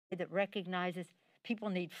that recognizes people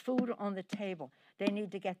need food on the table. They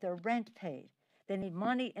need to get their rent paid. They need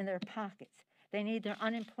money in their pockets. They need their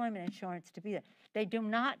unemployment insurance to be there. They do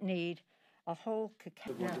not need a whole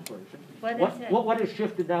What has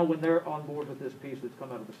shifted now when they're on board with this piece that's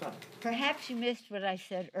come out of the Senate? Perhaps you missed what I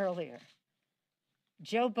said earlier.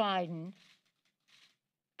 Joe Biden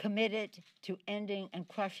committed to ending and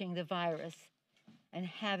crushing the virus and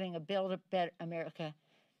having a Build a Better America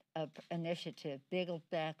initiative, Build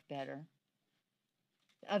Back Better,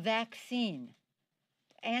 a vaccine,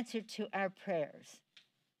 answer to our prayers,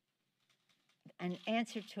 an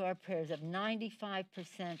answer to our prayers of 95%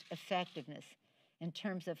 effectiveness in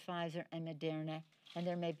terms of Pfizer and Moderna, and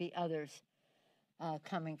there may be others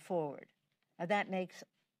coming forward. That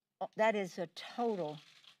is a total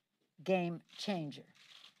game changer.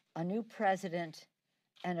 A new president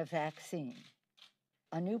and a vaccine.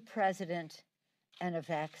 A new president and a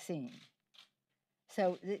vaccine.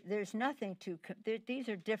 So there's nothing to, these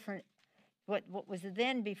are different. What was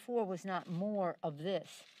then before was not more of this.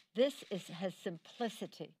 This has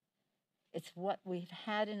simplicity. It's what we've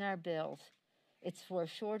had in our bills. It's for a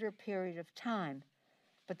shorter period of time,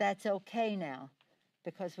 but that's okay now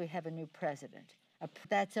because we have a new president.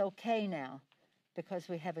 That's okay now because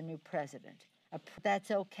we have a new president.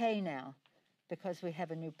 That's okay now because we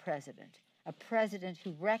have a new president. A president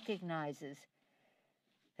who recognizes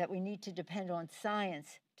that we need to depend on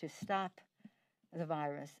science to stop the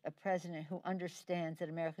virus. A president who understands that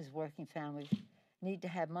America's working families need to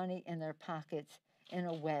have money in their pockets in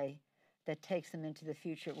a way that takes them into the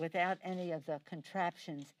future without any of the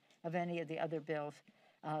contraptions of any of the other bills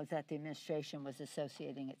that the administration was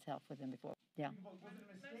associating itself with them before. Yeah. Was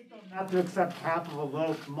it a mistake not to accept half of a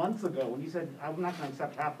loaf months ago when you said, I'm not going to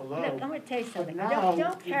accept half a loaf? Look, I'm going to tell you something. Now,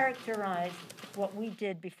 don't characterize what we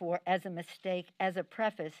did before as a mistake, as a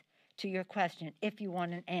preface to your question, if you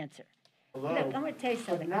want an answer. Look, I'm going to tell you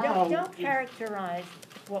something. Don't characterize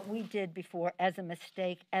what we did before as a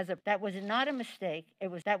mistake. That was not a mistake.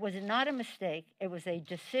 That was not a mistake. It was a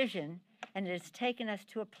decision, and it has taken us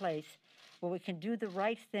to a place where we can do the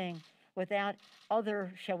right thing without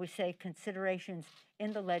other, shall we say, considerations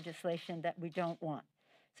in the legislation that we don't want.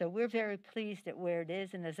 So we're very pleased at where it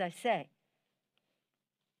is, and as I say,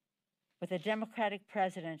 with a Democratic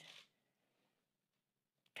president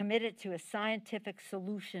committed to a scientific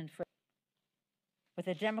solution for